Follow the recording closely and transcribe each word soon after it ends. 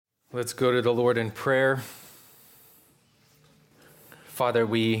Let's go to the Lord in prayer. Father,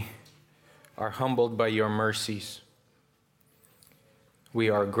 we are humbled by your mercies. We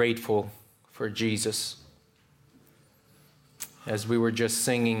are grateful for Jesus. As we were just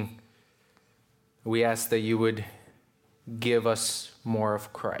singing, we ask that you would give us more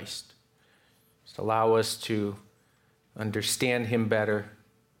of Christ. Just allow us to understand him better.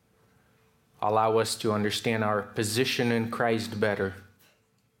 Allow us to understand our position in Christ better.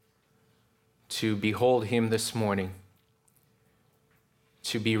 To behold him this morning,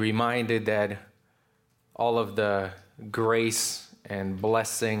 to be reminded that all of the grace and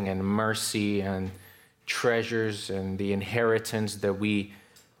blessing and mercy and treasures and the inheritance that we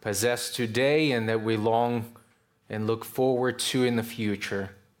possess today and that we long and look forward to in the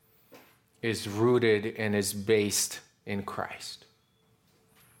future is rooted and is based in Christ.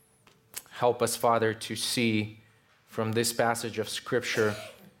 Help us, Father, to see from this passage of Scripture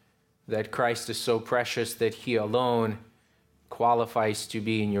that Christ is so precious that he alone qualifies to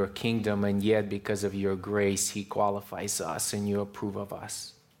be in your kingdom, and yet because of your grace, he qualifies us and you approve of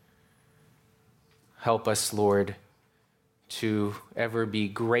us. Help us, Lord, to ever be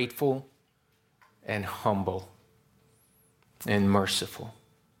grateful and humble and merciful.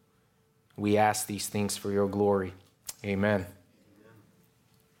 We ask these things for your glory. Amen.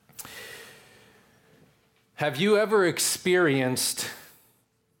 Have you ever experienced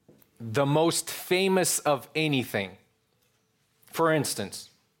the most famous of anything? For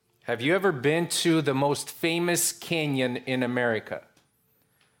instance, have you ever been to the most famous canyon in America,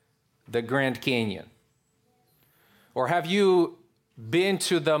 the Grand Canyon? Or have you been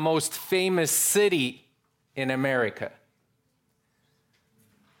to the most famous city in America,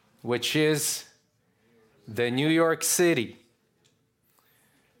 which is the New York City?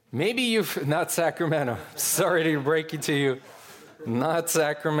 Maybe you've, not Sacramento, sorry to break it to you. Not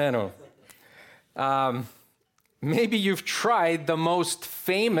Sacramento. Maybe you've tried the most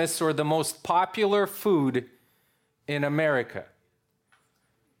famous or the most popular food in America.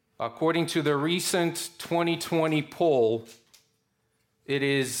 According to the recent 2020 poll, it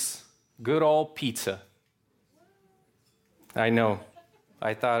is good old pizza. I know.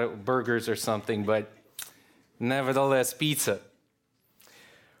 I thought it was burgers or something, but nevertheless, pizza.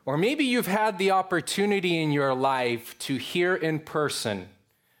 Or maybe you've had the opportunity in your life to hear in person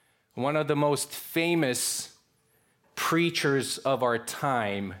one of the most famous preachers of our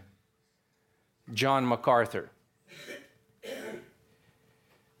time, John MacArthur.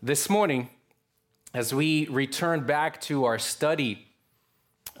 This morning, as we return back to our study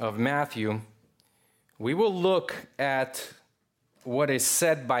of Matthew, we will look at what is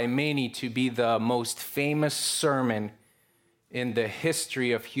said by many to be the most famous sermon in the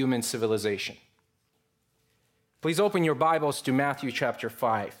history of human civilization. Please open your Bibles to Matthew chapter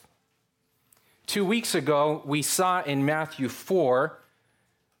 5. 2 weeks ago, we saw in Matthew 4,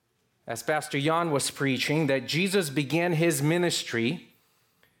 as Pastor Jan was preaching, that Jesus began his ministry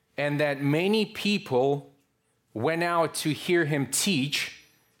and that many people went out to hear him teach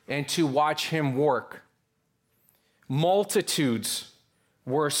and to watch him work. Multitudes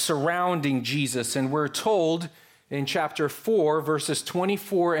were surrounding Jesus, and we're told in chapter 4, verses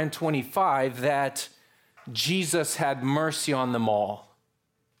 24 and 25, that Jesus had mercy on them all.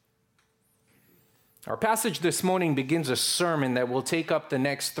 Our passage this morning begins a sermon that will take up the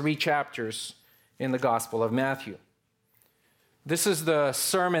next 3 chapters in the Gospel of Matthew. This is the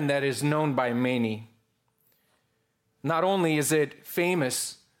sermon that is known by many. Not only is it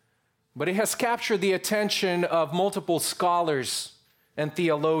famous, but it has captured the attention of multiple scholars and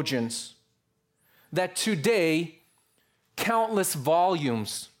theologians. That today, countless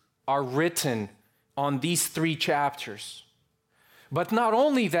volumes are written on these 3 chapters. But not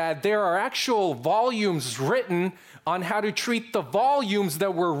only that, there are actual volumes written on how to treat the volumes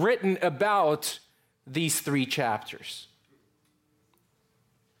that were written about these 3 chapters.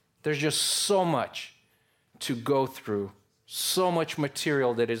 There's just so much to go through, so much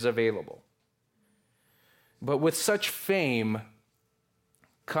material that is available. But with such fame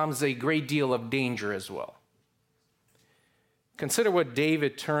comes a great deal of danger as well. Consider what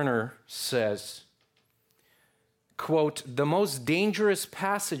David Turner says. Quote, "The most dangerous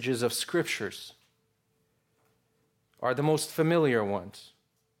passages of scriptures are the most familiar ones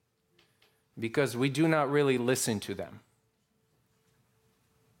because we do not really listen to them."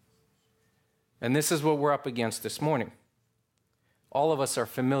 And this is what we're up against this morning. All of us are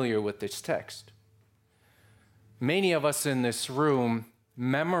familiar with this text. Many of us in this room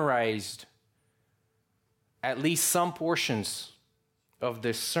memorized at least some portions of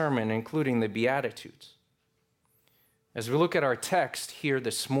this sermon, including the Beatitudes. As we look at our text here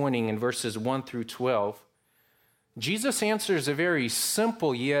this morning in verses 1 through 12, Jesus answers a very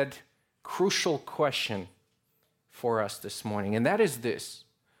simple yet crucial question for us this morning, and that is this: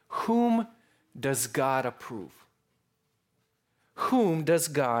 whom does God approve? Whom does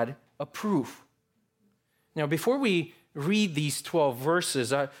God approve? Now, before we read these 12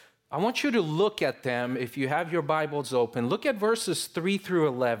 verses, I want you to look at them. If you have your Bibles open, look at verses 3 through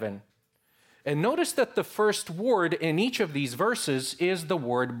 11. And notice that the first word in each of these verses is the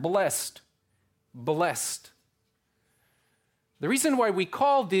word blessed. Blessed. The reason why we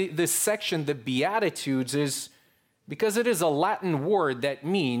call this section the Beatitudes is because it is a Latin word that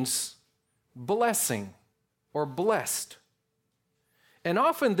means blessing or blessed. And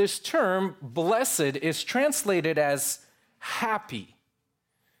often this term, blessed, is translated as happy.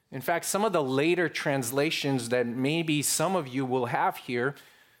 In fact, some of the later translations that maybe some of you will have here,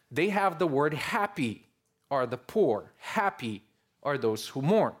 they have the word happy are the poor. Happy are those who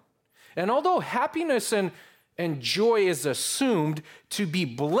mourn. And although happiness and joy is assumed, to be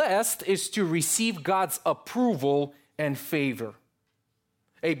blessed is to receive God's approval and favor.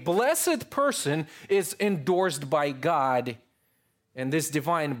 A blessed person is endorsed by God, and this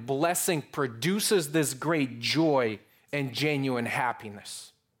divine blessing produces this great joy and genuine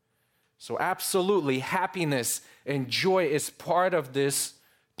happiness. So absolutely, happiness and joy is part of this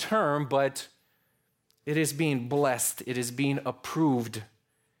term, but it is being blessed. It is being approved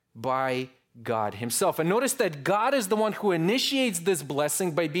by God himself. And notice that God is the one who initiates this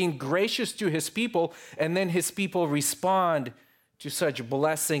blessing by being gracious to his people, and then his people respond to such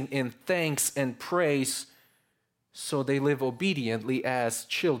blessing in thanks and praise, so they live obediently as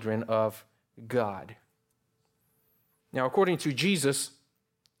children of God. Now, according to Jesus,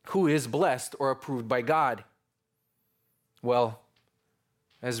 who is blessed or approved by God? Well,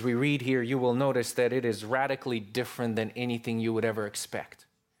 as we read here, you will notice that it is radically different than anything you would ever expect.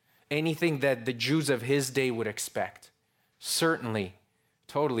 Anything that the Jews of his day would expect. Certainly,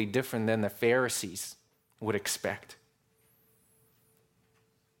 totally different than the Pharisees would expect.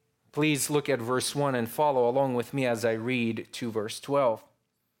 Please look at verse 1 and follow along with me as I read to verse 12.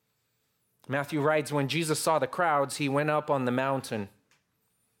 Matthew writes, when Jesus saw the crowds, he went up on the mountain.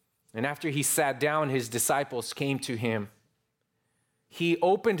 And after he sat down, his disciples came to him. He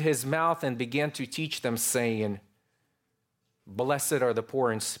opened his mouth and began to teach them, saying, blessed are the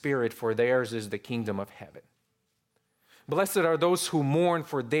poor in spirit, for theirs is the kingdom of heaven. Blessed are those who mourn,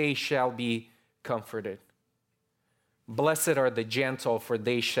 for they shall be comforted. Blessed are the gentle, for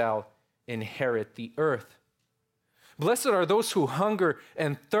they shall inherit the earth. Blessed are those who hunger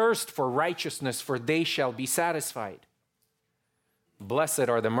and thirst for righteousness, for they shall be satisfied. Blessed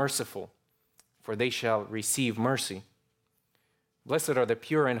are the merciful, for they shall receive mercy. Blessed are the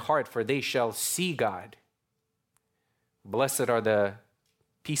pure in heart, for they shall see God. Blessed are the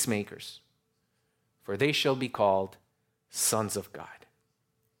peacemakers, for they shall be called sons of God.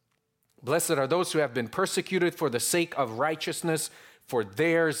 Blessed are those who have been persecuted for the sake of righteousness, for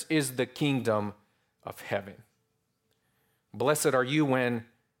theirs is the kingdom of heaven. Blessed are you when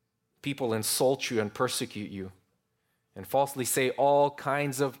people insult you and persecute you, and falsely say all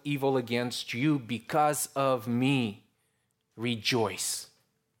kinds of evil against you because of me. Rejoice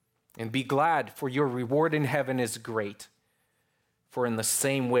and be glad, for your reward in heaven is great. For in the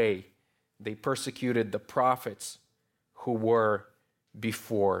same way they persecuted the prophets who were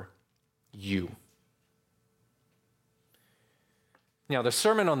before you. Now, the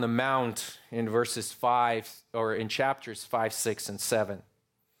Sermon on the Mount in verses 5, or in chapters 5, 6, and 7,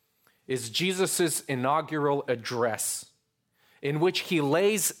 is Jesus' inaugural address, in which he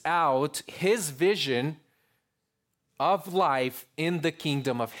lays out his vision of life in the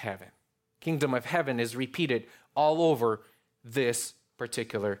kingdom of heaven. Kingdom of heaven is repeated all over this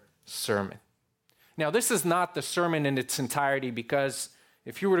particular sermon. Now, this is not the sermon in its entirety, because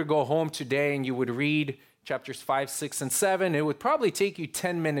if you were to go home today and you would read chapters 5, 6, and 7, it would probably take you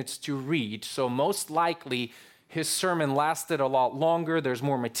 10 minutes to read. So most likely his sermon lasted a lot longer. There's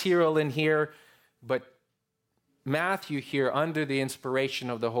more material in here. But Matthew here, under the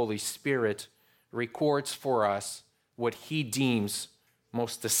inspiration of the Holy Spirit, records for us what he deems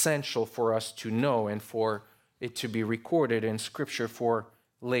most essential for us to know and for it to be recorded in Scripture for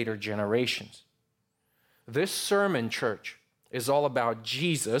later generations. This sermon, church, is all about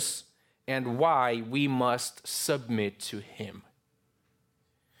Jesus and why we must submit to him.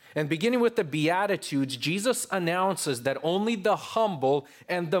 And beginning with the Beatitudes, Jesus announces that only the humble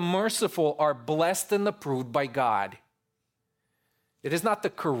and the merciful are blessed and approved by God. It is not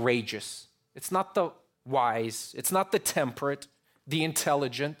the courageous, it's not the wise, it's not the temperate, the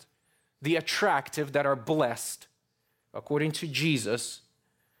intelligent, the attractive that are blessed, according to Jesus,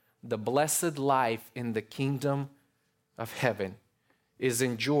 the blessed life in the kingdom of heaven is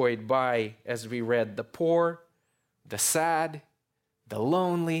enjoyed by, as we read, the poor, the sad, the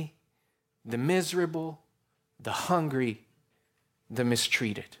lonely, the miserable, the hungry, the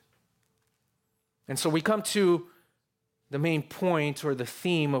mistreated. And so we come to the main point or the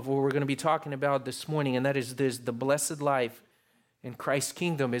theme of what we're going to be talking about this morning, and that is this: the blessed life in Christ's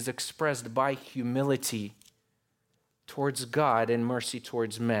kingdom is expressed by humility towards God and mercy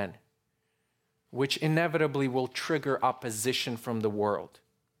towards men, which inevitably will trigger opposition from the world.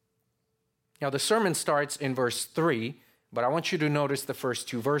 Now, the sermon starts in verse 3, but I want you to notice the first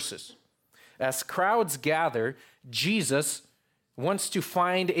two verses. As crowds gather, Jesus wants to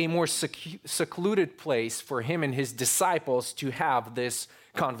find a more secluded place for him and his disciples to have this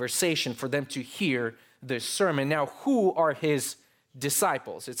conversation, for them to hear this sermon. Now, who are his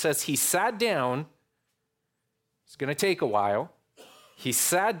disciples? It says he sat down. It's going to take a while. He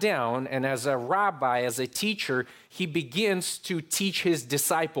sat down, and as a rabbi, as a teacher, he begins to teach his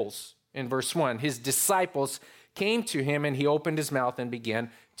disciples. In verse 1, his disciples came to him, and he opened his mouth and began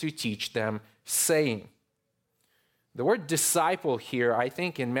to teach them, saying. The word disciple here, I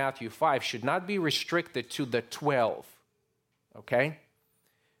think in Matthew 5, should not be restricted to the 12, okay?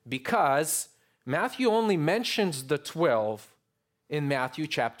 Because Matthew only mentions the 12 in Matthew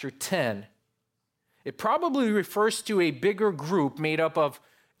chapter 10. It probably refers to a bigger group made up of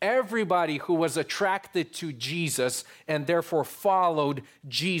everybody who was attracted to Jesus and therefore followed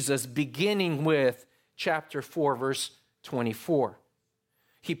Jesus, beginning with chapter 4, verse 24.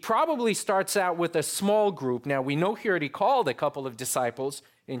 He probably starts out with a small group. Now, we know here that he called a couple of disciples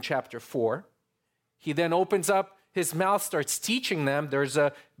in chapter 4. He then opens up his mouth, starts teaching them. There's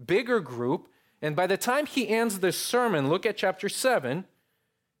a bigger group. And by the time he ends this sermon, look at chapter 7.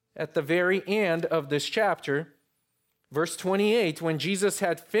 At the very end of this chapter, verse 28, when Jesus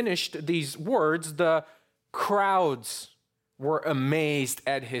had finished these words, the crowds were amazed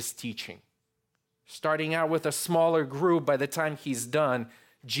at his teaching. Starting out with a smaller group, by the time he's done,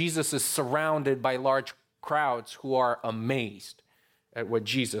 Jesus is surrounded by large crowds who are amazed at what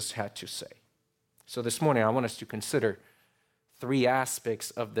Jesus had to say. So this morning, I want us to consider three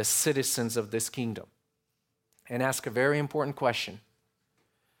aspects of the citizens of this kingdom and ask a very important question.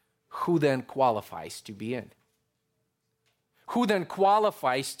 Who then qualifies to be in? Who then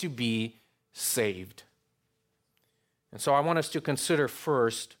qualifies to be saved? And so I want us to consider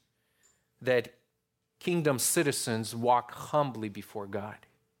first that kingdom citizens walk humbly before God.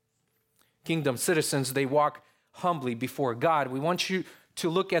 Kingdom citizens, they walk humbly before God. We want you to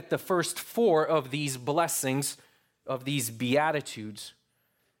look at the first four of these blessings, of these beatitudes.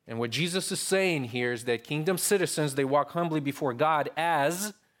 And what Jesus is saying here is that kingdom citizens, they walk humbly before God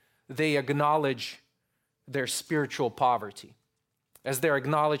as they acknowledge their spiritual poverty. As they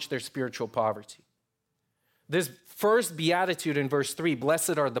acknowledge their spiritual poverty. This first beatitude in verse 3,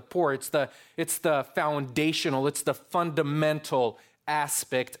 blessed are the poor, it's the foundational, it's the fundamental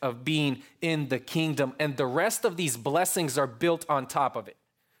aspect of being in the kingdom. And the rest of these blessings are built on top of it.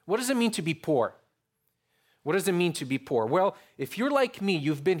 What does it mean to be poor? What does it mean to be poor? Well, if you're like me,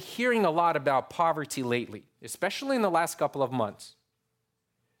 you've been hearing a lot about poverty lately, especially in the last couple of months.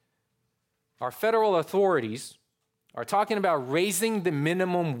 Our federal authorities are talking about raising the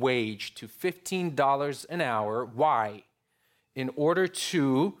minimum wage to $15 an hour. Why? In order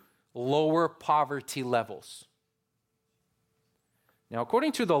to lower poverty levels. Now,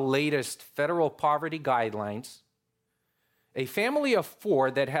 according to the latest federal poverty guidelines, a family of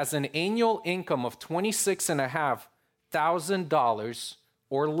four that has an annual income of $26,500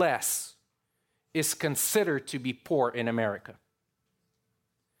 or less is considered to be poor in America.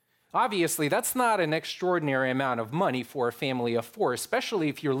 Obviously, that's not an extraordinary amount of money for a family of four, especially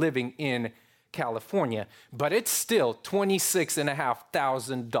if you're living in California, but it's still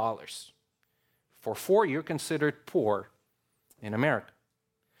 $26,500. For four, you're considered poor in America.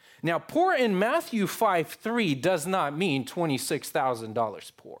 Now, poor in Matthew 5:3 does not mean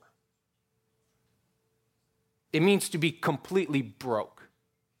 $26,000 poor. It means to be completely broke.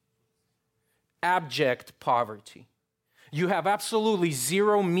 Abject poverty. You have absolutely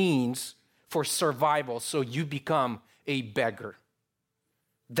zero means for survival, so you become a beggar.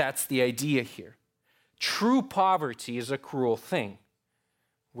 That's the idea here. True poverty is a cruel thing,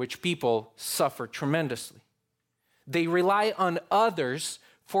 which people suffer tremendously. They rely on others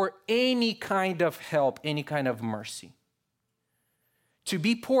for any kind of help, any kind of mercy. To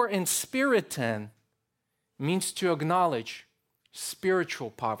be poor in spirit, then, means to acknowledge spiritual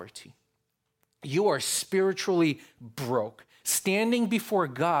poverty. You are spiritually broke. Standing before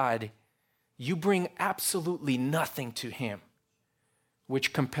God, you bring absolutely nothing to him,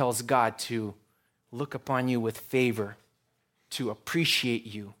 which compels God to look upon you with favor, to appreciate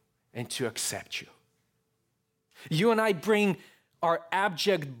you, and to accept you. You and I bring our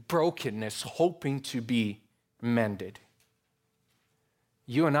abject brokenness, hoping to be mended.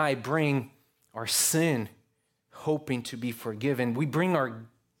 You and I bring our sin, hoping to be forgiven. We bring our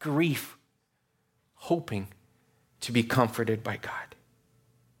grief, hoping to be comforted by God.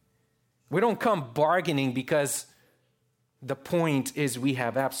 We don't come bargaining because the point is we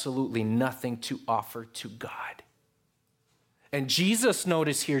have absolutely nothing to offer to God. And Jesus,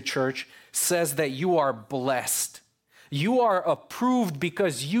 notice here, church, says that you are blessed. You are approved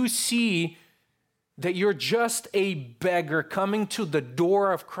because you see that you're just a beggar coming to the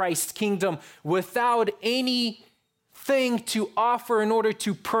door of Christ's kingdom without anything to offer in order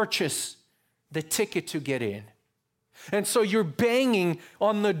to purchase the ticket to get in. And so you're banging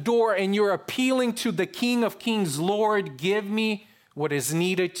on the door and you're appealing to the King of Kings, Lord, give me what is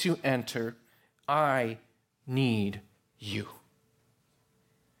needed to enter. I need you.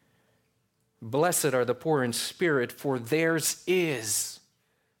 Blessed are the poor in spirit, for theirs is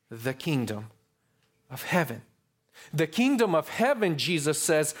the kingdom of heaven. The kingdom of heaven, Jesus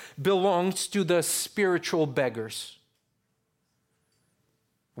says, belongs to the spiritual beggars.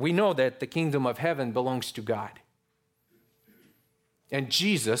 We know that the kingdom of heaven belongs to God. And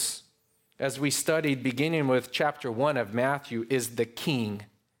Jesus, as we studied beginning with chapter 1 of Matthew, is the king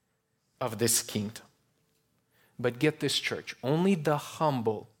of this kingdom. But get this, church, only the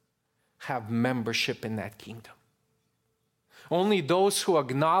humble have membership in that kingdom. Only those who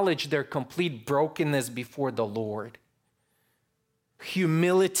acknowledge their complete brokenness before the Lord.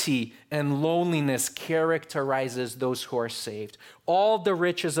 Humility and loneliness characterizes those who are saved. All the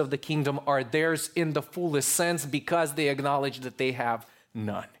riches of the kingdom are theirs in the fullest sense because they acknowledge that they have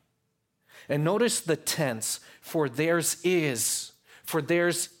none. And notice the tense, for theirs is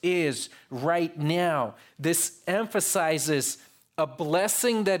right now. This emphasizes a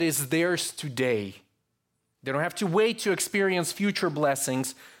blessing that is theirs today. They don't have to wait to experience future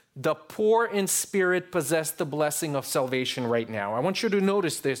blessings. The poor in spirit possess the blessing of salvation right now. I want you to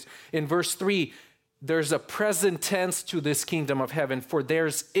notice this. In verse 3, there's a present tense to this kingdom of heaven, for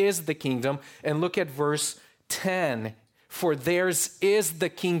theirs is the kingdom. And look at verse 10, for theirs is the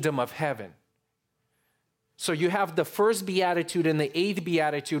kingdom of heaven. So you have the first beatitude and the eighth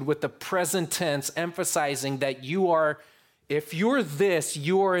beatitude with the present tense emphasizing that you are, if you're this,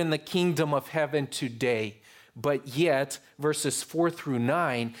 you are in the kingdom of heaven today. But yet, verses 4 through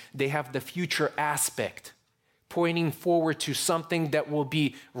 9, they have the future aspect, pointing forward to something that will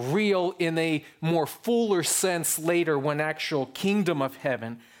be real in a more fuller sense later when actual kingdom of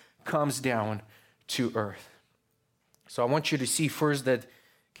heaven comes down to earth. So I want you to see first that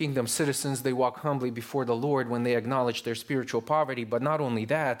kingdom citizens, they walk humbly before the Lord when they acknowledge their spiritual poverty. But not only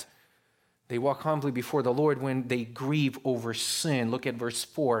that, they walk humbly before the Lord when they grieve over sin. Look at verse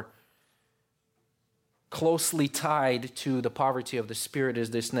 4. Closely tied to the poverty of the spirit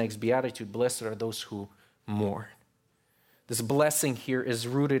is this next beatitude. Blessed are those who mourn. This blessing here is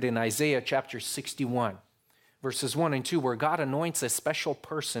rooted in Isaiah chapter 61, verses 1 and 2, where God anoints a special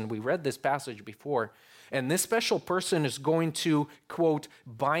person. We read this passage before. And this special person is going to, quote,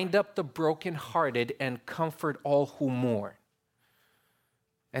 bind up the brokenhearted and comfort all who mourn.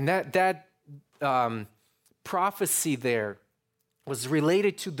 And that prophecy there was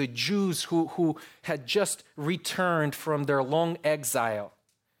related to the Jews who had just returned from their long exile.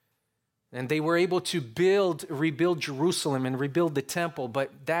 And they were able to rebuild Jerusalem and rebuild the temple,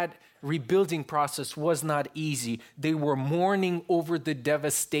 but that rebuilding process was not easy. They were mourning over the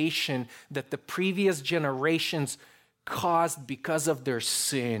devastation that the previous generations caused because of their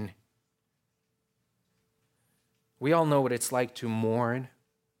sin. We all know what it's like to mourn.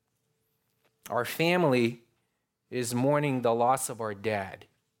 Our family is mourning the loss of our dad.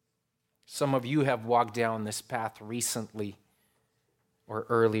 Some of you have walked down this path recently or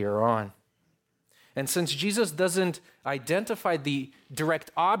earlier on. And since Jesus doesn't identify the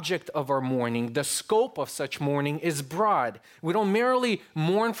direct object of our mourning, the scope of such mourning is broad. We don't merely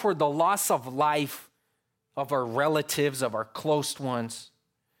mourn for the loss of life of our relatives, of our close ones,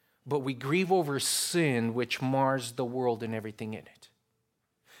 but we grieve over sin which mars the world and everything in it.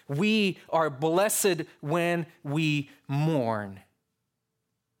 We are blessed when we mourn.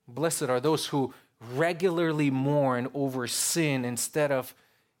 Blessed are those who regularly mourn over sin instead of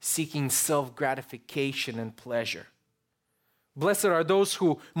seeking self-gratification and pleasure. Blessed are those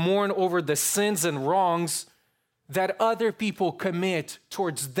who mourn over the sins and wrongs that other people commit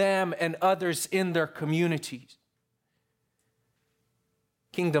towards them and others in their communities.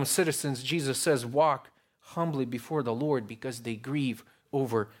 Kingdom citizens, Jesus says, walk humbly before the Lord because they grieve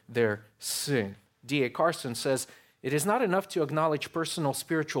over their sin. D.A. Carson says, it is not enough to acknowledge personal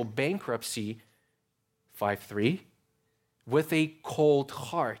spiritual bankruptcy, 5:3, with a cold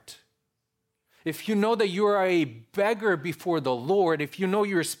heart. If you know that you are a beggar before the Lord, if you know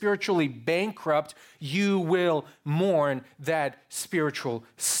you're spiritually bankrupt, you will mourn that spiritual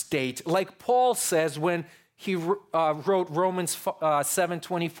state. Like Paul says when he wrote Romans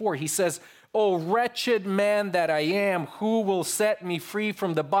 7:24, he says, "O wretched man that I am, who will set me free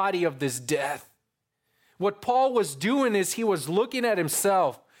from the body of this death?" What Paul was doing is he was looking at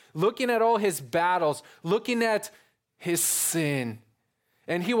himself, looking at all his battles, looking at his sin.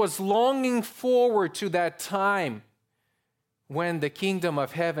 And he was longing forward to that time when the kingdom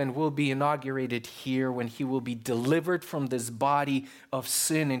of heaven will be inaugurated here, when he will be delivered from this body of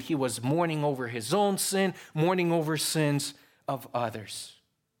sin. And he was mourning over his own sin, mourning over sins of others.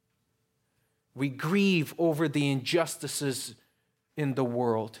 We grieve over the injustices in the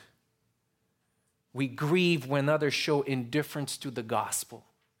world. We grieve when others show indifference to the gospel.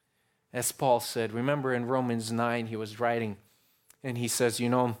 As Paul said, remember in Romans 9, he was writing, and he says,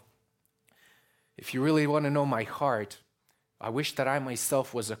 if you really want to know my heart, I wish that I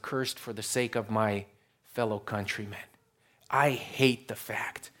myself was accursed for the sake of my fellow countrymen. I hate the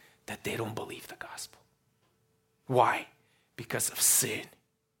fact that they don't believe the gospel. Why? Because of sin.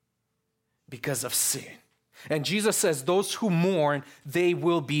 Because of sin. And Jesus says, those who mourn, they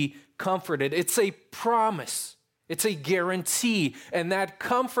will be comforted. It's a promise. It's a guarantee. And that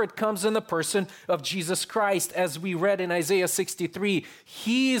comfort comes in the person of Jesus Christ. As we read in Isaiah 63,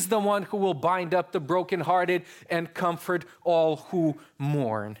 he is the one who will bind up the brokenhearted and comfort all who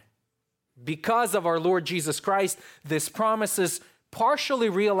mourn. Because of our Lord Jesus Christ, this promise is partially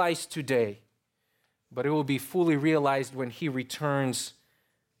realized today, but it will be fully realized when he returns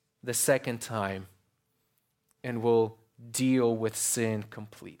the second time and will deal with sin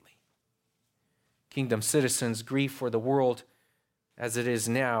completely. Kingdom citizens grieve for the world as it is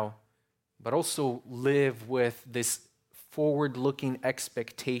now, but also live with this forward-looking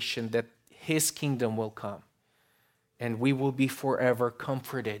expectation that his kingdom will come and we will be forever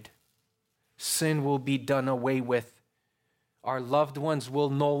comforted. Sin will be done away with. Our loved ones will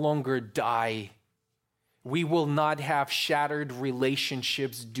no longer die. We will not have shattered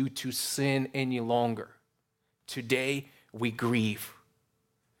relationships due to sin any longer. Today, we grieve.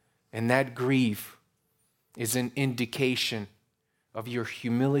 And that grief is an indication of your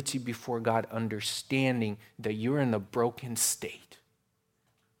humility before God, understanding that you're in a broken state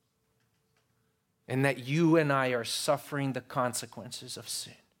and that you and I are suffering the consequences of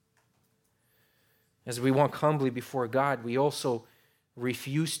sin. As we walk humbly before God, we also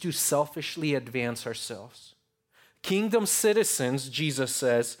refuse to selfishly advance ourselves. Kingdom citizens, Jesus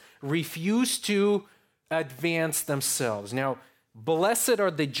says, refuse to advance themselves. Now, blessed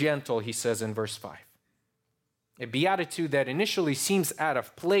are the gentle, he says in verse 5. A beatitude that initially seems out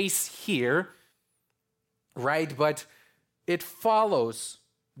of place here, right? But it follows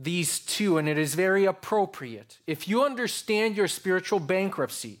these two, and it is very appropriate. If you understand your spiritual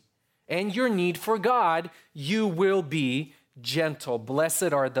bankruptcy and your need for God, you will be gentle.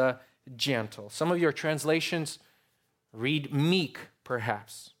 Blessed are the gentle. Some of your translations read meek,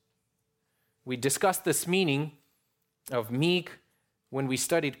 perhaps. We discussed this meaning of meek when we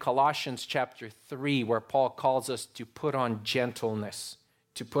studied Colossians chapter 3, where Paul calls us to put on gentleness,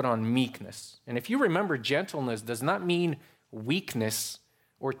 to put on meekness. And if you remember, gentleness does not mean weakness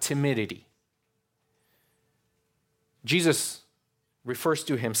or timidity. Jesus refers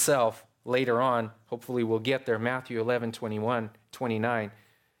to himself later on, hopefully we'll get there, Matthew 11, 29,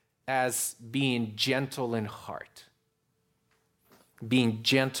 as being gentle in heart. Being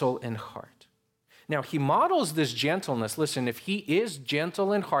gentle in heart. Now, he models this gentleness. Listen, if he is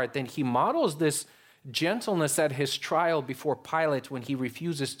gentle in heart, then he models this gentleness at his trial before Pilate when he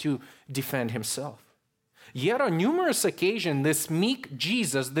refuses to defend himself. Yet on numerous occasions, this meek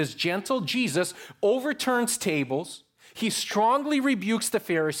Jesus, this gentle Jesus, overturns tables. He strongly rebukes the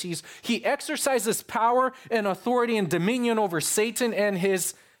Pharisees. He exercises power and authority and dominion over Satan and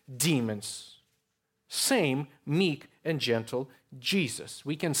his demons. Same meek and gentle Jesus.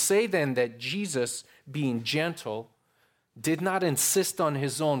 We can say then that Jesus, being gentle, did not insist on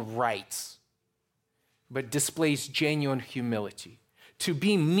his own rights, but displays genuine humility. To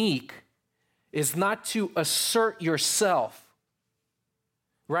be meek is not to assert yourself,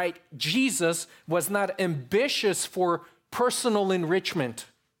 right? Jesus was not ambitious for personal enrichment.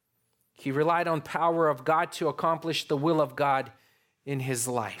 He relied on power of God to accomplish the will of God in his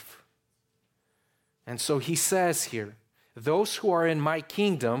life. And so he says here, Those who are in my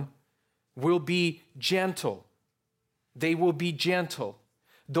kingdom will be gentle. They will be gentle.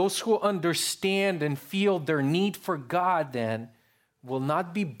 Those who understand and feel their need for God then will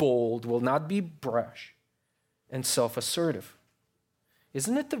not be bold, will not be brash and self-assertive.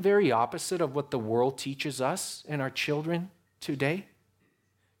 Isn't it the very opposite of what the world teaches us and our children today?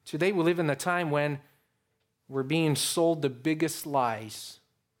 Today we live in a time when we're being sold the biggest lies.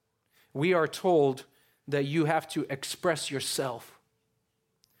 We are told that you have to express yourself.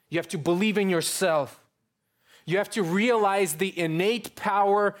 You have to believe in yourself. You have to realize the innate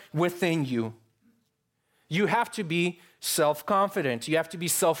power within you. You have to be self-confident. You have to be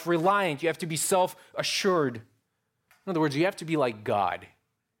self-reliant. You have to be self-assured. In other words, you have to be like God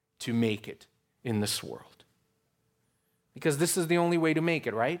to make it in this world. Because this is the only way to make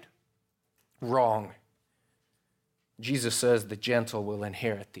it, right? Wrong. Jesus says the gentle will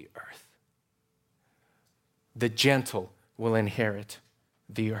inherit the earth. The gentle will inherit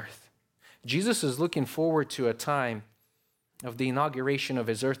the earth. Jesus is looking forward to a time of the inauguration of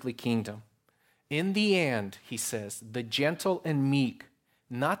his earthly kingdom. In the end, he says, the gentle and meek,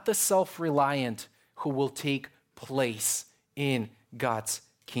 not the self-reliant, who will take place in God's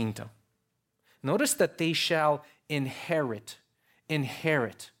kingdom. Notice that they shall inherit,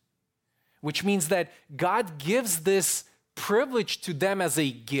 which means that God gives this privilege to them as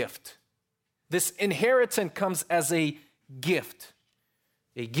a gift. This inheritance comes as a gift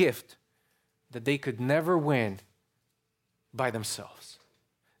that they could never win by themselves.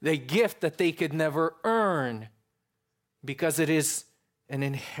 A gift that they could never earn because it is an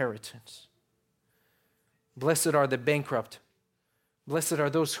inheritance. Blessed are the bankrupt. Blessed are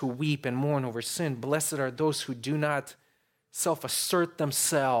those who weep and mourn over sin. Blessed are those who do not self-assert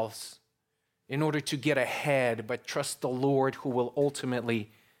themselves in order to get ahead, but trust the Lord who will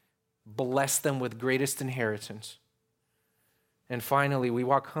ultimately bless them with greatest inheritance. And finally, we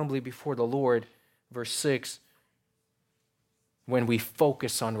walk humbly before the Lord, verse 6, when we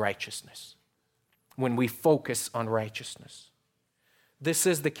focus on righteousness. When we focus on righteousness. This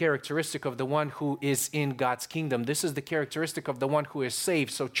is the characteristic of the one who is in God's kingdom. This is the characteristic of the one who is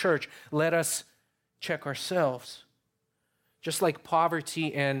saved. So church, let us check ourselves. Just like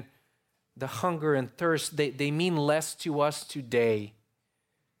poverty and the hunger and thirst, they mean less to us today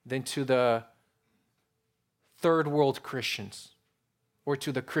than to the third world Christians or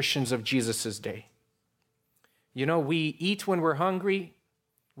to the Christians of Jesus' day. You know, we eat when we're hungry,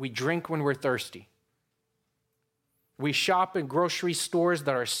 we drink when we're thirsty. We shop in grocery stores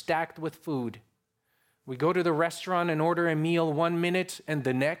that are stacked with food. We go to the restaurant and order a meal 1 minute, and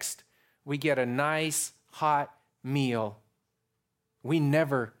the next we get a nice hot meal. We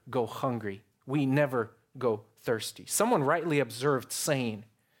never go hungry. We never go thirsty. Someone rightly observed saying,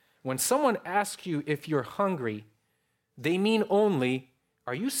 when someone asks you if you're hungry, they mean only,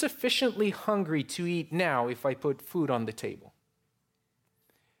 are you sufficiently hungry to eat now if I put food on the table?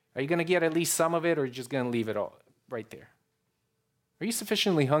 Are you going to get at least some of it, or are you just going to leave it all right there? Are you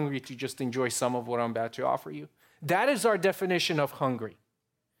sufficiently hungry to just enjoy some of what I'm about to offer you? That is our definition of hungry.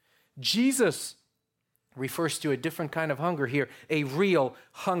 Jesus refers to a different kind of hunger here, a real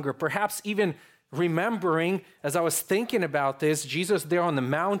hunger. Perhaps even remembering, as I was thinking about this, Jesus there on the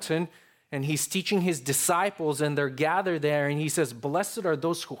mountain, and he's teaching his disciples, and they're gathered there, and he says, blessed are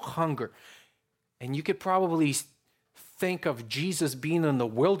those who hunger. And you could probably think of Jesus being in the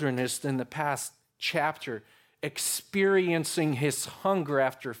wilderness in the past chapter, experiencing his hunger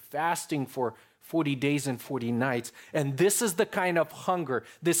after fasting for 40 days and 40 nights. And this is the kind of hunger,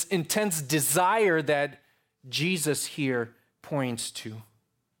 this intense desire that Jesus here points to.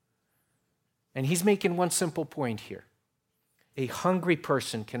 And he's making one simple point here. A hungry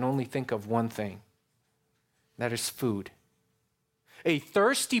person can only think of one thing. That is food. A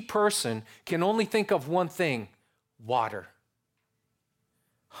thirsty person can only think of one thing, water.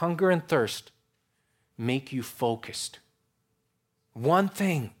 Hunger and thirst make you focused. One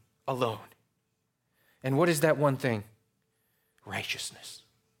thing alone. And what is that one thing? Righteousness.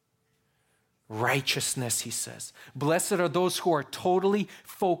 Righteousness, he says. Blessed are those who are totally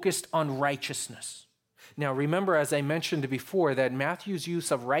focused on righteousness. Now, remember, as I mentioned before, that Matthew's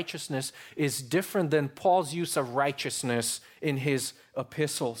use of righteousness is different than Paul's use of righteousness in his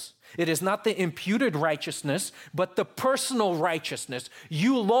epistles. It is not the imputed righteousness, but the personal righteousness.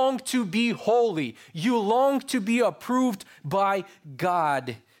 You long to be holy. You long to be approved by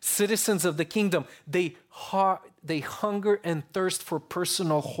God. Citizens of the kingdom, they hunger and thirst for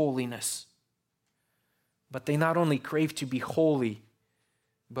personal holiness. But they not only crave to be holy,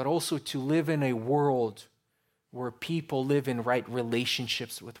 but also to live in a world where people live in right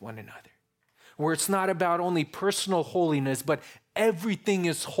relationships with one another, where it's not about only personal holiness, but everything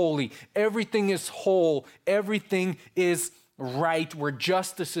is holy, everything is whole, everything is right, where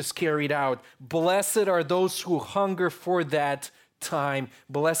justice is carried out. Blessed are those who hunger for that time.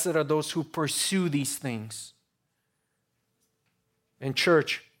 Blessed are those who pursue these things. In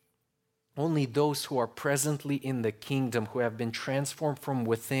church, only those who are presently in the kingdom, who have been transformed from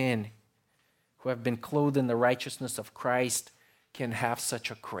within, who have been clothed in the righteousness of Christ, can have such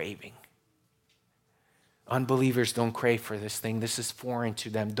a craving. Unbelievers don't crave for this thing. This is foreign to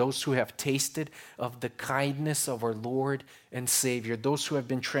them. Those who have tasted of the kindness of our Lord and Savior, those who have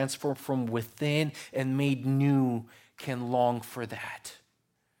been transformed from within and made new, can long for that.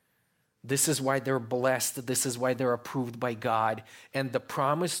 This is why they're blessed. This is why they're approved by God. And the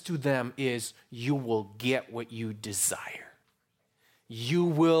promise to them is, you will get what you desire.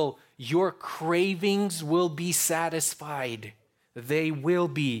 Your cravings will be satisfied. They will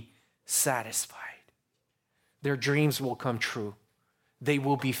be satisfied. Their dreams will come true. They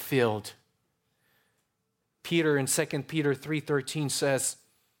will be filled. Peter in 2 Peter 3:13 says,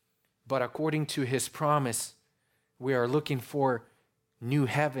 but according to his promise, we are looking for new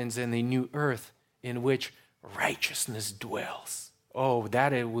heavens and a new earth in which righteousness dwells. Oh,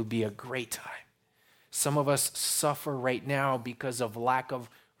 that it will be a great time. Some of us suffer right now because of lack of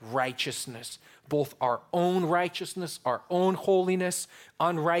righteousness, both our own righteousness, our own holiness,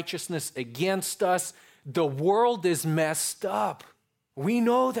 unrighteousness against us. The world is messed up. We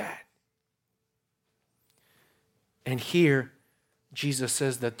know that. And here, Jesus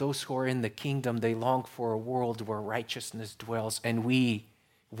says that those who are in the kingdom, they long for a world where righteousness dwells, and we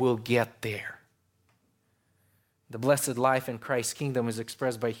will get there. The blessed life in Christ's kingdom is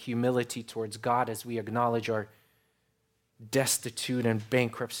expressed by humility towards God as we acknowledge our destitute and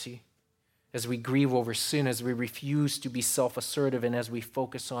bankruptcy, as we grieve over sin, as we refuse to be self-assertive, and as we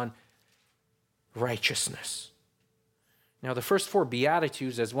focus on righteousness. Now, the first four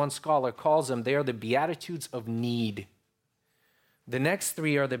Beatitudes, as one scholar calls them, they are the Beatitudes of need. The next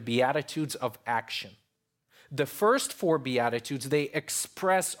three are the Beatitudes of action. The first four Beatitudes, they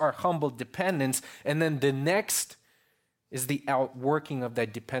express our humble dependence, and then the next is the outworking of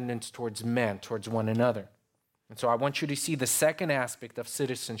that dependence towards men, towards one another. And so I want you to see the second aspect of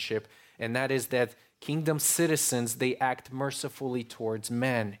citizenship, and that is that kingdom citizens, they act mercifully towards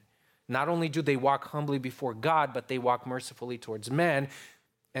men. Not only do they walk humbly before God, but they walk mercifully towards men.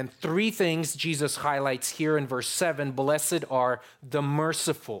 And three things Jesus highlights here in verse 7. Blessed are the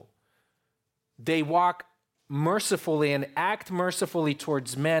merciful. They walk mercifully and act mercifully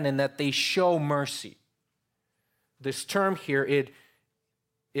towards men, in that they show mercy. This term here, it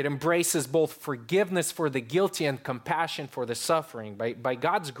embraces both forgiveness for the guilty and compassion for the suffering. By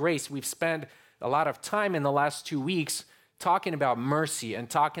God's grace, we've spent a lot of time in the last 2 weeks talking about mercy and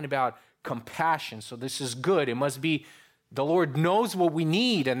talking about compassion. So this is good. It must be the Lord knows what we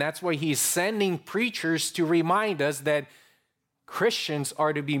need, and that's why he's sending preachers to remind us that Christians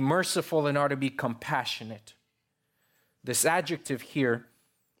are to be merciful and are to be compassionate. This adjective here,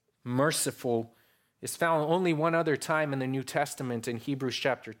 merciful, is found only one other time in the New Testament, in Hebrews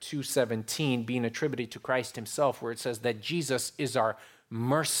chapter 2:17, being attributed to Christ himself, where it says that Jesus is our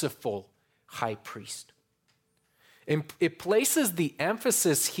merciful high priest. It places the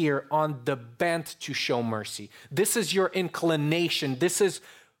emphasis here on the bent to show mercy. This is your inclination. This is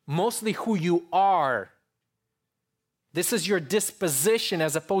mostly who you are. This is your disposition,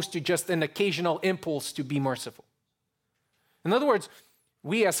 as opposed to just an occasional impulse to be merciful. In other words,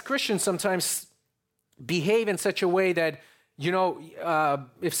 we as Christians sometimes behave in such a way that,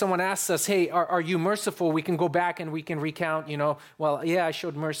 if someone asks us, hey, are you merciful? We can go back and we can recount, well, yeah, I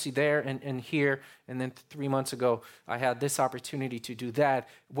showed mercy there and here. And then 3 months ago, I had this opportunity to do that.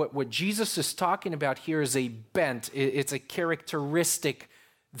 What Jesus is talking about here is a bent. It's a characteristic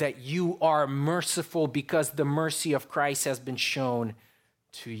that you are merciful because the mercy of Christ has been shown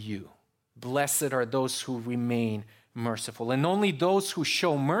to you. Blessed are those who remain merciful. And only those who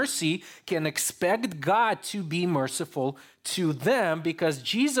show mercy can expect God to be merciful to them, because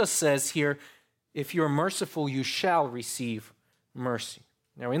Jesus says here, if you're merciful, you shall receive mercy.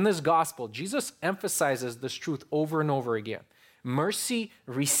 Now, in this gospel, Jesus emphasizes this truth over and over again. Mercy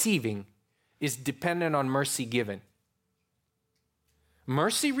receiving is dependent on mercy given.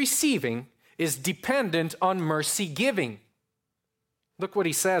 Mercy receiving is dependent on mercy giving. Look what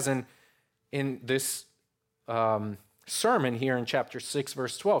he says in this sermon here in chapter 6,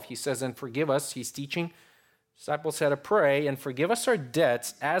 verse 12. He says, and forgive us, he's teaching disciples how to pray, and forgive us our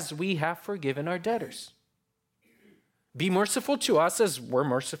debts as we have forgiven our debtors. Be merciful to us as we're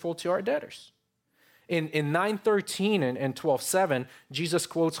merciful to our debtors. In 9:13 and 12:7, Jesus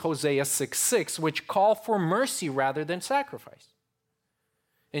quotes Hosea 6:6, which call for mercy rather than sacrifice.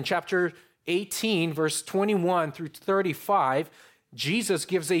 In chapter 18, verse 21 through 35, Jesus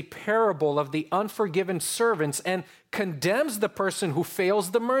gives a parable of the unforgiven servants and condemns the person who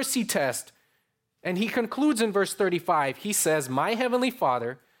fails the mercy test. And he concludes in verse 35, he says, "My heavenly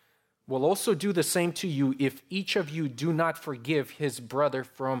Father will also do the same to you if each of you do not forgive his brother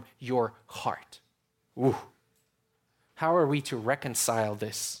from your heart." Ooh. How are we to reconcile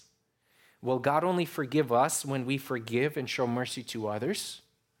this? Will God only forgive us when we forgive and show mercy to others?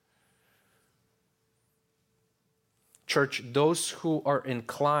 Church, those who are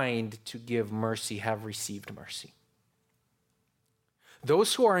inclined to give mercy have received mercy.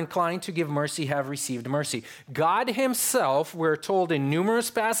 Those who are inclined to give mercy have received mercy. God himself, we're told in numerous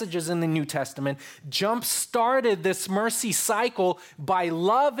passages in the New Testament, jump-started this mercy cycle by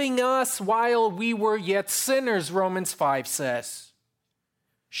loving us while we were yet sinners, Romans 5 says,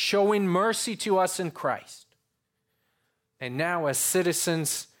 showing mercy to us in Christ. And now as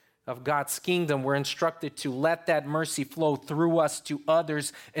citizens of God's kingdom, we're instructed to let that mercy flow through us to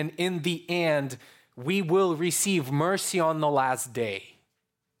others, and in the end, we will receive mercy on the last day.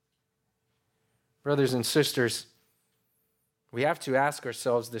 Brothers and sisters, we have to ask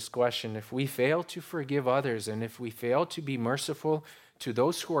ourselves this question. If we fail to forgive others, and if we fail to be merciful to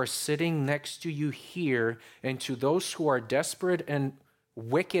those who are sitting next to you here, and to those who are desperate and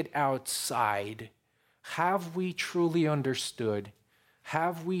wicked outside, have we truly understood?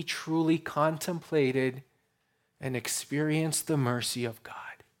 Have we truly contemplated and experienced the mercy of God?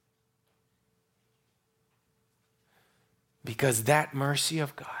 Because that mercy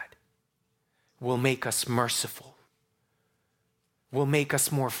of God will make us merciful, will make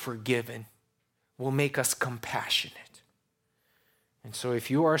us more forgiven, will make us compassionate. And so if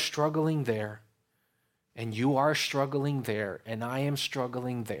you are struggling there, and you are struggling there, and I am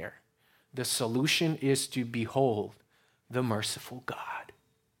struggling there, the solution is to behold the merciful God,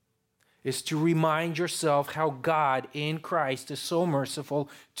 is to remind yourself how God in Christ is so merciful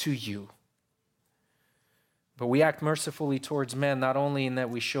to you. But we act mercifully towards men, not only in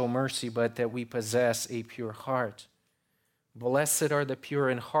that we show mercy, but that we possess a pure heart. Blessed are the pure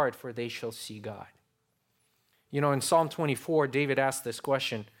in heart, for they shall see God. You know, in Psalm 24, David asked this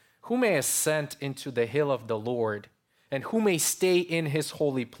question, "Who may ascend into the hill of the Lord, and who may stay in his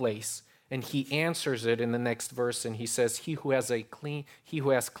holy place?" And he answers it in the next verse, and he says, he who has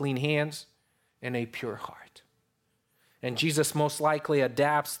clean hands and a pure heart. And Jesus most likely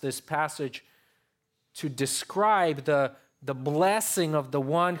adapts this passage to describe the blessing of the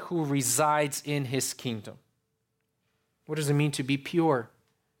one who resides in his kingdom. What does it mean to be pure?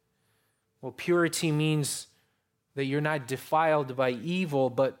 Well, purity means that you're not defiled by evil,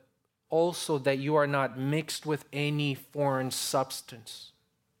 but also that you are not mixed with any foreign substance.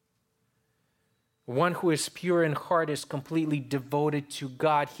 One who is pure in heart is completely devoted to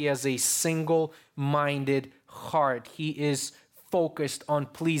God. He has a single-minded heart. He is focused on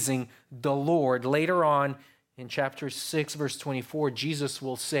pleasing the Lord. Later on, in chapter 6, verse 24, Jesus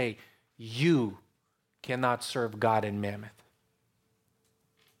will say, "You cannot serve God and mammon."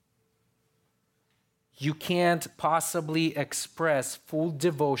 You can't possibly express full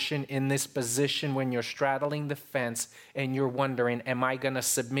devotion in this position when you're straddling the fence and you're wondering, am I going to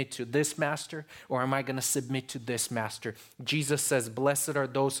submit to this master or am I going to submit to this master? Jesus says, blessed are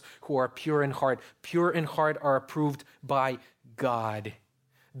those who are pure in heart. Pure in heart are approved by God.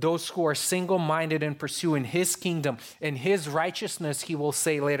 Those who are single-minded and pursuing his kingdom and his righteousness, he will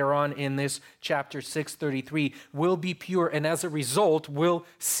say later on in this chapter 6:33, will be pure and as a result will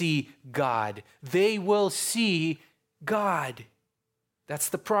see God. They will see God. That's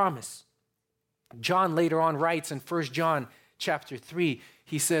the promise. John later on writes in 1 John chapter 3,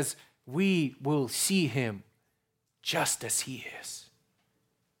 he says, we will see him just as he is.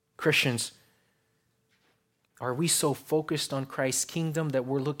 Christians, are we so focused on Christ's kingdom that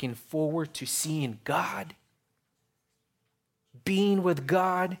we're looking forward to seeing God? Being with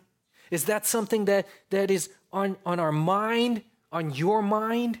God? Is that something that is on our mind, on your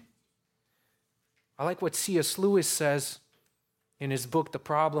mind? I like what C.S. Lewis says in his book, The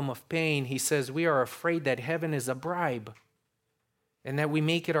Problem of Pain. He says, we are afraid that heaven is a bribe and that we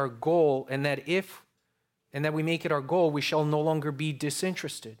make it our goal, and that we make it our goal, we shall no longer be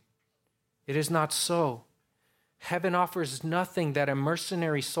disinterested. It is not so. Heaven offers nothing that a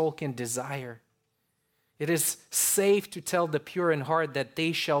mercenary soul can desire. It is safe to tell the pure in heart that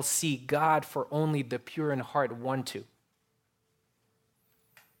they shall see God, for only the pure in heart want to.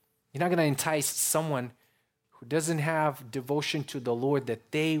 You're not going to entice someone who doesn't have devotion to the Lord,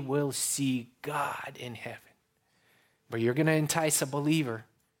 that they will see God in heaven. But you're going to entice a believer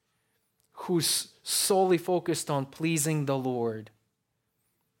who's solely focused on pleasing the Lord,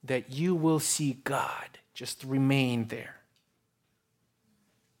 that you will see God. Just remain there.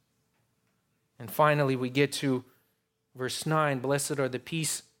 And finally, we get to verse 9. Blessed are the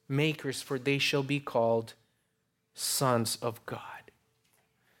peacemakers, for they shall be called sons of God.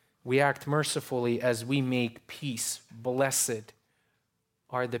 We act mercifully as we make peace. Blessed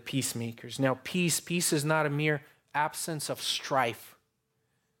are the peacemakers. Now, peace is not a mere absence of strife,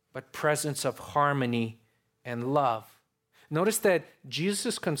 but presence of harmony and love. Notice that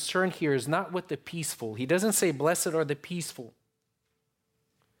Jesus' concern here is not with the peaceful. He doesn't say, blessed are the peaceful.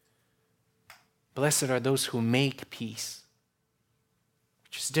 Blessed are those who make peace,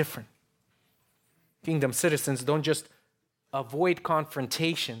 which is different. Kingdom citizens don't just avoid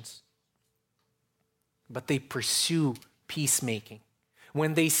confrontations, but they pursue peacemaking.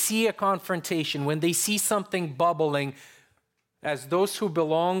 When they see a confrontation, when they see something bubbling, as those who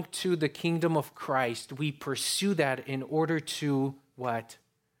belong to the kingdom of Christ, we pursue that in order to what?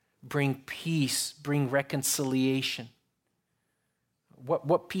 Bring peace, bring reconciliation.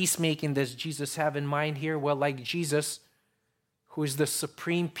 What peacemaking does Jesus have in mind here? Well, like Jesus, who is the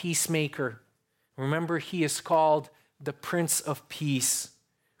supreme peacemaker. Remember, he is called the Prince of Peace,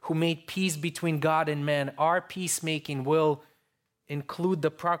 who made peace between God and man. Our peacemaking will include the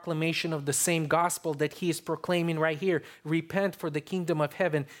proclamation of the same gospel that he is proclaiming right here. Repent, for the kingdom of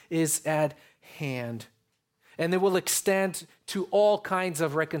heaven is at hand. And it will extend to all kinds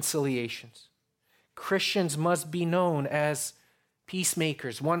of reconciliations. Christians must be known as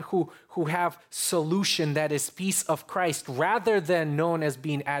peacemakers, one who have solution that is peace of Christ, rather than known as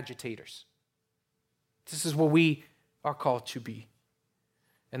being agitators. This is what we are called to be.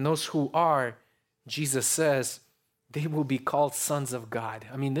 And those who are, Jesus says, they will be called sons of God.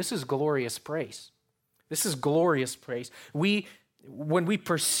 I mean, this is glorious praise. This is glorious praise. When we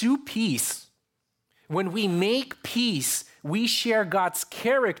pursue peace, when we make peace, we share God's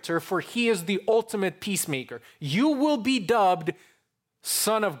character, for he is the ultimate peacemaker. You will be dubbed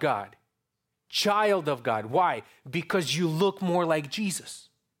Son of God, child of God. Why? Because you look more like Jesus.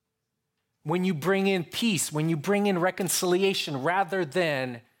 When you bring in peace, when you bring in reconciliation, rather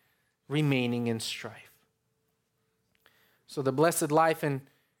than remaining in strife. So the blessed life in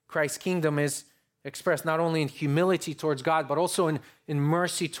Christ's kingdom is expressed not only in humility towards God, but also in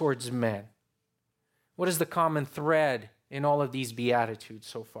mercy towards men. What is the common thread in all of these Beatitudes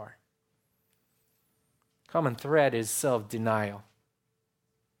so far? Common thread is self-denial.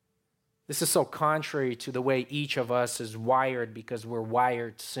 This is so contrary to the way each of us is wired, because we're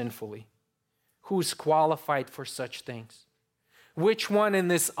wired sinfully. Who's qualified for such things? Which one in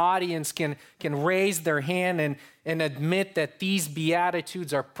this audience can raise their hand and admit that these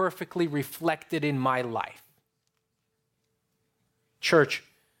Beatitudes are perfectly reflected in my life? Church,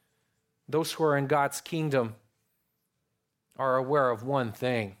 those who are in God's kingdom are aware of one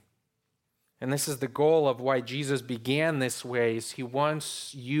thing. And this is the goal of why Jesus began this way, is he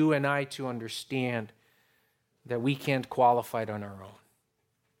wants you and I to understand that we can't qualify it on our own.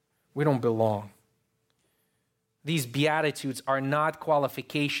 We don't belong. These Beatitudes are not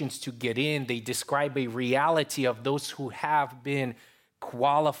qualifications to get in. They describe a reality of those who have been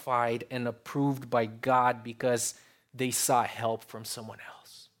qualified and approved by God because they sought help from someone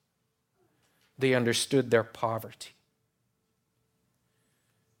else. They understood their poverty.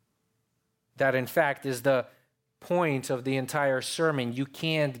 That, in fact, is the point of the entire sermon. You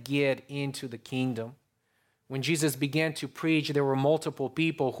can't get into the kingdom. When Jesus began to preach, there were multiple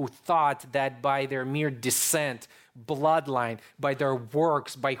people who thought that by their mere descent, bloodline, by their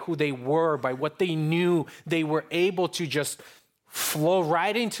works, by who they were, by what they knew, they were able to just flow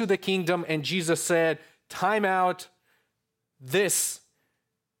right into the kingdom. And Jesus said, time out. This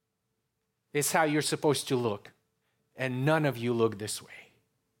is how you're supposed to look. And none of you look this way.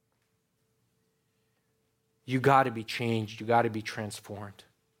 You got to be changed. You got to be transformed.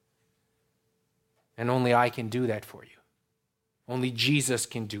 And only I can do that for you. Only Jesus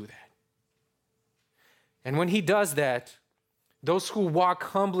can do that. And when he does that, those who walk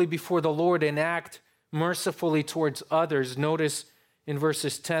humbly before the Lord and act mercifully towards others, notice in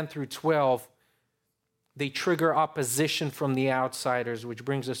verses 10 through 12, they trigger opposition from the outsiders, which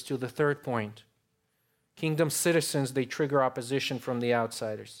brings us to the third point. Kingdom citizens, they trigger opposition from the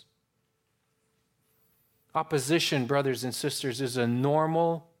outsiders. Opposition, brothers and sisters, is a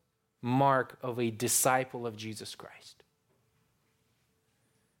normal mark of a disciple of Jesus Christ.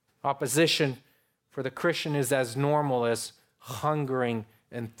 Opposition for the Christian is as normal as hungering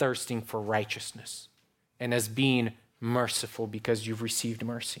and thirsting for righteousness and as being merciful because you've received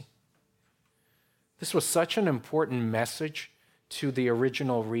mercy. This was such an important message to the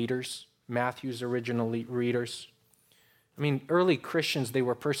original readers, Matthew's original readers. I mean, early Christians, they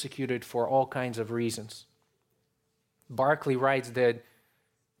were persecuted for all kinds of reasons. Barclay writes that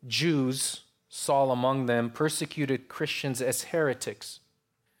Jews, Saul among them, persecuted Christians as heretics.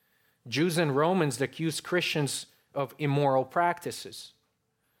 Jews and Romans accused Christians of immoral practices.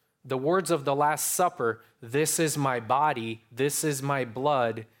 The words of the Last Supper, "This is my body, this is my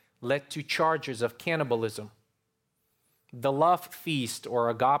blood," led to charges of cannibalism. The love feast or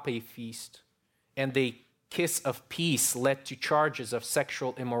agape feast and the kiss of peace led to charges of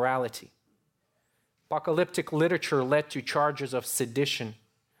sexual immorality. Apocalyptic literature led to charges of sedition.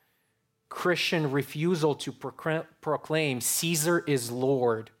 Christian refusal to proclaim Caesar is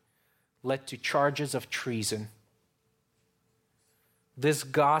Lord led to charges of treason. This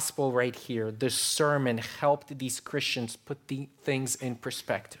gospel right here, this sermon, helped these Christians put the things in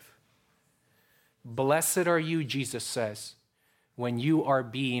perspective. Blessed are you, Jesus says, when you are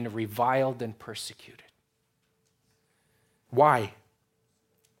being reviled and persecuted. Why?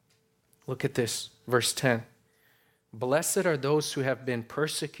 Look at this, verse 10. Blessed are those who have been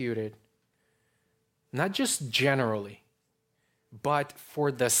persecuted, not just generally, but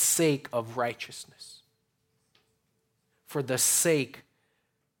for the sake of righteousness. For the sake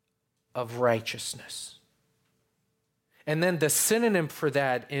of righteousness. And then the synonym for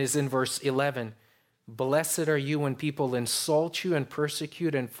that is in verse 11. Blessed are you when people insult you and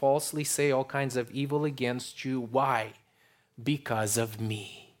persecute and falsely say all kinds of evil against you. Why? Because of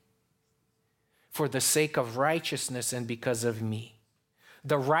me. For the sake of righteousness and because of me.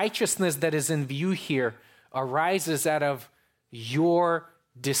 The righteousness that is in view here arises out of your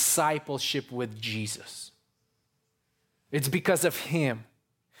discipleship with Jesus. It's because of him.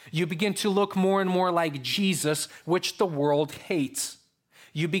 You begin to look more and more like Jesus, which the world hates.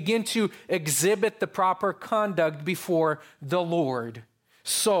 You begin to exhibit the proper conduct before the Lord.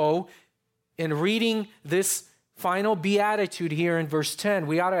 So, in reading this final beatitude here in verse 10,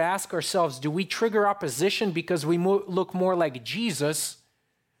 we ought to ask ourselves, do we trigger opposition because we look more like Jesus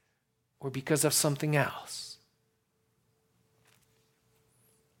or because of something else?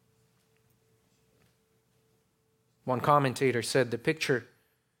 One commentator said the picture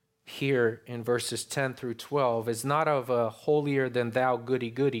here in verses 10 through 12 is not of a holier than thou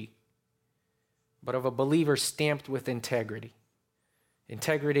goody-goody, but of a believer stamped with integrity.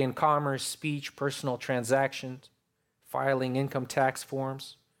 Integrity in commerce, speech, personal transactions, filing income tax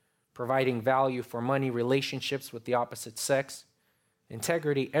forms, providing value for money, relationships with the opposite sex,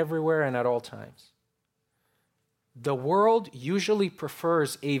 integrity everywhere and at all times. The world usually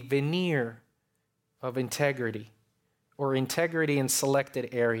prefers a veneer of integrity or integrity in selected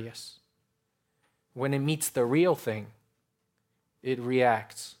areas. When it meets the real thing, it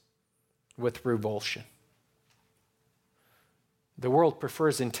reacts with revulsion. The world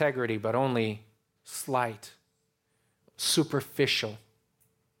prefers integrity, but only slight, superficial,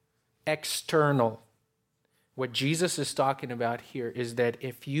 external. What Jesus is talking about here is that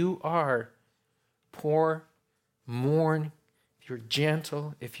if you are poor, mourn, if you're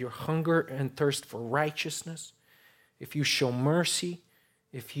gentle, if you hunger and thirst for righteousness, if you show mercy,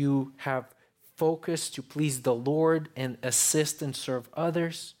 if you have focus to please the Lord and assist and serve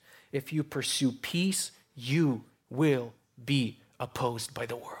others, if you pursue peace, you will be opposed by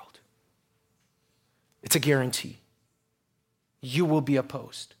the world. It's a guarantee. You will be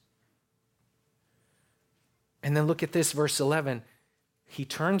opposed. And then look at this, verse 11. He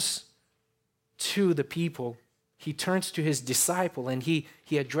turns to the people, he turns to his disciple, and he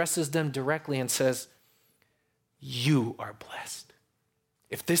addresses them directly and says, you are blessed.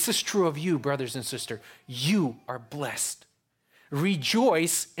 If this is true of you, brothers and sisters, you are blessed.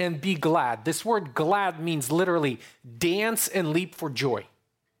 Rejoice and be glad. This word glad means literally dance and leap for joy.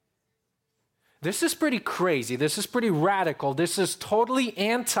 This is pretty crazy. This is pretty radical. This is totally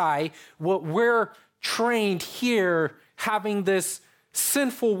anti what we're trained here having this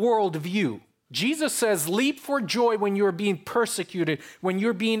sinful worldview. Jesus says, leap for joy when you're being persecuted, when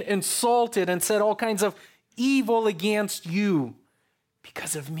you're being insulted and said all kinds of evil against you.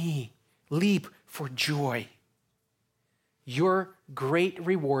 Because of me, leap for joy. Your great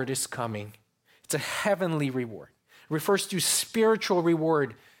reward is coming. It's a heavenly reward. It refers to spiritual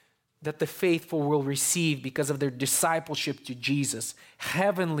reward that the faithful will receive because of their discipleship to Jesus.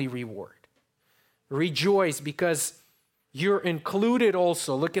 Heavenly reward. Rejoice because you're included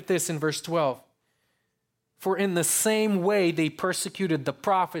also. Look at this in verse 12. for in the same way they persecuted the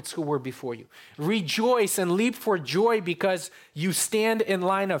prophets who were before you. Rejoice and leap for joy because you stand in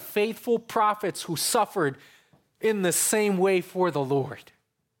line of faithful prophets who suffered in the same way for the Lord.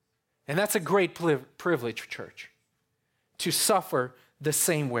 And that's a great privilege, church, to suffer the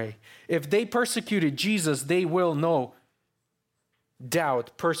same way. If they persecuted Jesus, they will no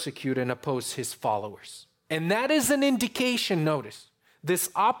doubt persecute and oppose his followers. And that is an indication, notice,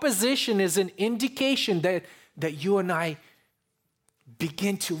 this opposition is an indication that you and I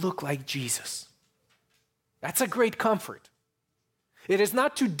begin to look like Jesus. That's a great comfort. It is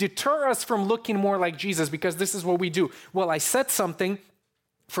not to deter us from looking more like Jesus, because this is what we do. Well, I said something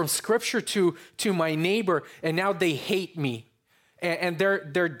from Scripture to my neighbor, and now they hate me. And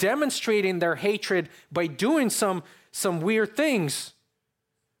they're demonstrating their hatred by doing some weird things.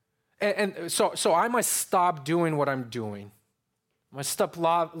 And so I must stop doing what I'm doing. I must stop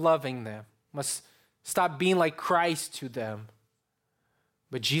loving them. I must stop being like Christ to them.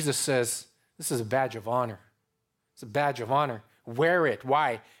 But Jesus says, this is a badge of honor. It's a badge of honor. Wear it.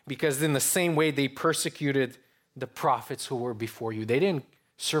 Why? Because in the same way they persecuted the prophets who were before you. They didn't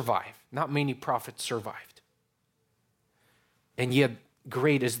survive. Not many prophets survived. And yet,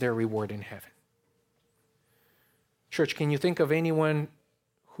 great is their reward in heaven. Church, can you think of anyone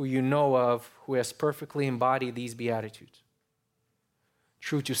who you know of who has perfectly embodied these Beatitudes?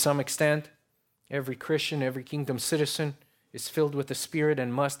 True to some extent, every Christian, every kingdom citizen is filled with the Spirit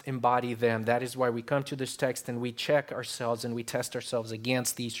and must embody them. That is why we come to this text and we check ourselves and we test ourselves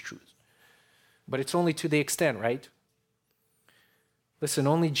against these truths. But it's only to the extent, right? Listen,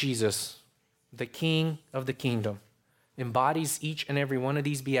 only Jesus, the King of the kingdom, embodies each and every one of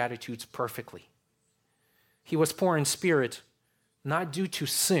these Beatitudes perfectly. He was poor in spirit, not due to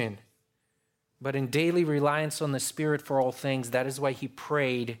sin, but in daily reliance on the Spirit for all things. That is why he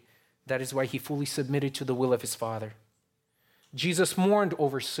prayed. That is why he fully submitted to the will of his Father. Jesus mourned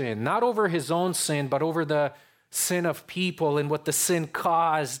over sin, not over his own sin, but over the sin of people and what the sin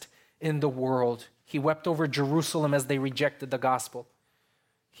caused in the world. He wept over Jerusalem as they rejected the gospel.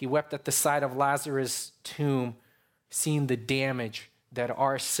 He wept at the side of Lazarus' tomb, seeing the damage that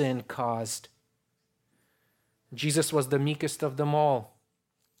our sin caused. Jesus was the meekest of them all,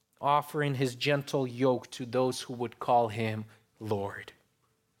 offering his gentle yoke to those who would call him Lord.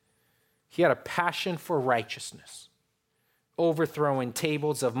 He had a passion for righteousness, overthrowing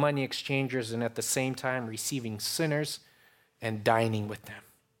tables of money exchangers and at the same time receiving sinners and dining with them.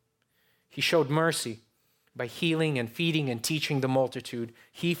 He showed mercy by healing and feeding and teaching the multitude.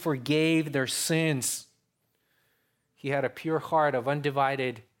 He forgave their sins. He had a pure heart of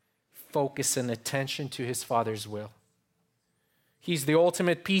undivided focus and attention to his Father's will. He's the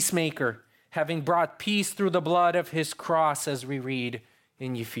ultimate peacemaker, having brought peace through the blood of his cross, as we read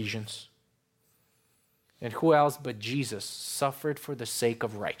in Ephesians. And who else but Jesus suffered for the sake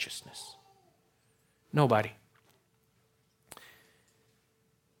of righteousness? Nobody.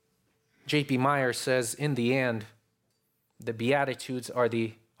 J.P. Meyer says, in the end, the Beatitudes are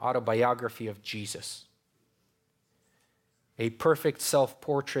the autobiography of Jesus, a perfect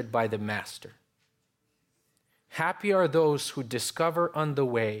self-portrait by the Master. Happy are those who discover on the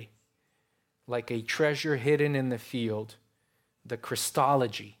way, like a treasure hidden in the field, the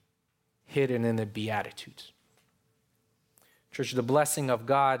Christology hidden in the Beatitudes. Church, the blessing of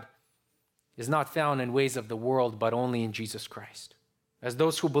God is not found in ways of the world, but only in Jesus Christ. As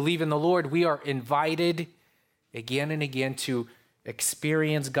those who believe in the Lord, we are invited again and again to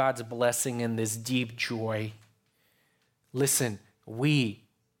experience God's blessing in this deep joy. Listen, we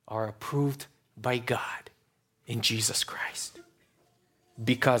are approved by God in Jesus Christ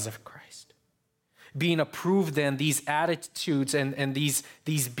because of Christ. Being approved, then, these attitudes and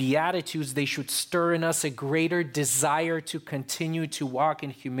these Beatitudes, they should stir in us a greater desire to continue to walk in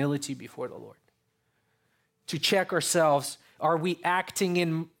humility before the Lord. To check ourselves, are we acting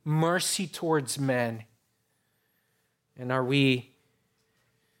in mercy towards men? And are we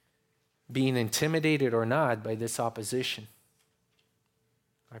being intimidated or not by this opposition?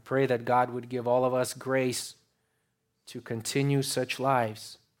 I pray that God would give all of us grace to continue such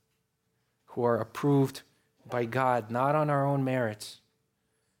lives who are approved by God, not on our own merits,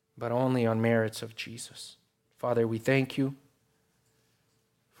 but only on merits of Jesus. Father, we thank you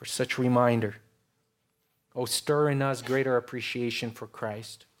for such a reminder. Oh, stir in us greater appreciation for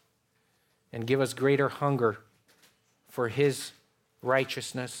Christ and give us greater hunger for his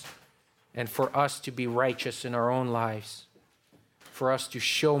righteousness and for us to be righteous in our own lives, for us to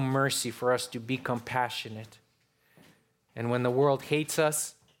show mercy, for us to be compassionate. And when the world hates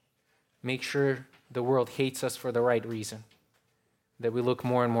us, make sure the world hates us for the right reason, that we look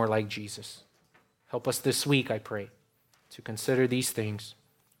more and more like Jesus. Help us this week, I pray, to consider these things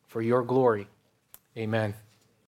for your glory. Amen.